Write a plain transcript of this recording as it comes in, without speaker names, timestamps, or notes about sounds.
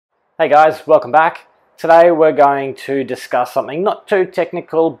Hey guys, welcome back. Today we're going to discuss something not too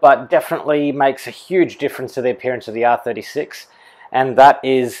technical, but definitely makes a huge difference to the appearance of the R36, and that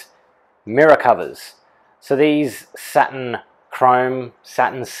is mirror covers. So these satin chrome,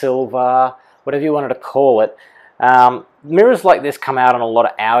 satin silver, whatever you wanted to call it, mirrors like this come out on a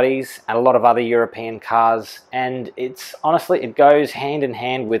lot of Audis and a lot of other European cars, and it's honestly, it goes hand in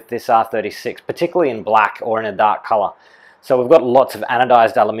hand with this R36, particularly in black or in a dark color. So we've got lots of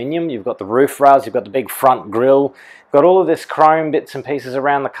anodized aluminium, you've got the roof rails, you've got the big front grille, you've got all of this chrome bits and pieces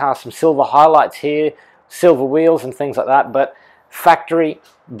around the car, some silver highlights here, silver wheels and things like that, but factory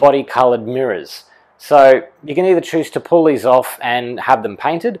body colored mirrors. So you can either choose to pull these off and have them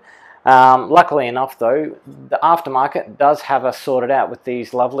painted. Luckily enough though, the aftermarket does have us sorted out with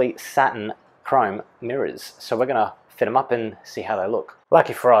these lovely satin chrome mirrors. So we're going to fit them up and see how they look.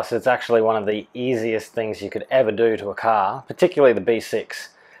 Lucky for us, it's actually one of the easiest things you could ever do to a car, particularly the B6.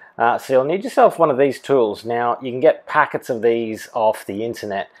 So you'll need yourself one of these tools. Now, you can get packets of these off the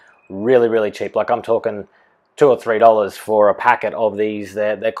internet really cheap. Like I'm talking $2 or $3 for a packet of these.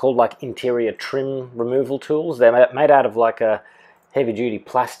 They're called like interior trim removal tools. They're made out of like a heavy-duty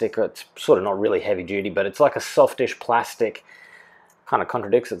plastic. It's sort of not really heavy-duty, but it's like a softish plastic. Kind of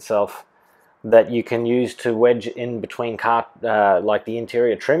contradicts itself. That you can use to wedge in between car, like the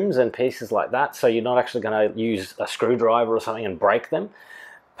interior trims and pieces like that, so you're not actually going to use a screwdriver or something and break them.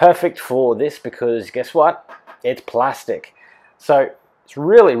 Perfect for this because guess what? It's plastic. So it's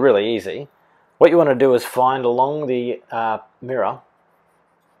really easy. What you want to do is find along the mirror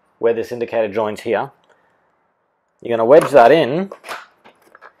where this indicator joins here. You're going to wedge that in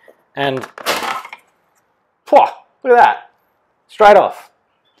and look at that, straight off.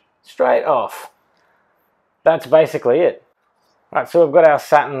 Straight off. That's basically it. Right, so we've got our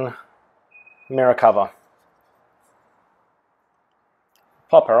satin mirror cover.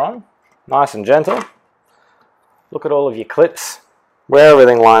 Pop her on, nice and gentle. Look at all of your clips, where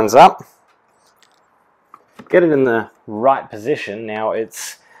everything lines up. Get it in the right position. Now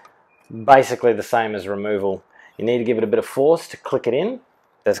it's basically the same as removal. You need to give it a bit of force to click it in.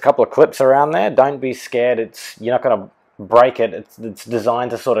 There's a couple of clips around there. Don't be scared. You're not going to break it. It's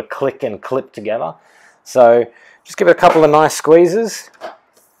designed to sort of click and clip together. So just give it a couple of nice squeezes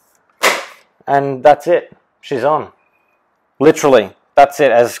and that's it. She's on. Literally, that's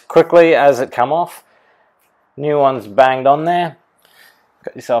it. As quickly as it come off. New one's banged on there.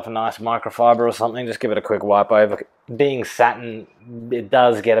 Got yourself a nice microfiber or something. Just give it a quick wipe over. Being satin, it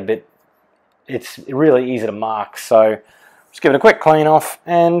does get a bit, it's really easy to mark. So just give it a quick clean off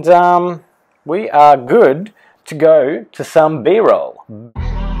and we are good to go to some B-roll.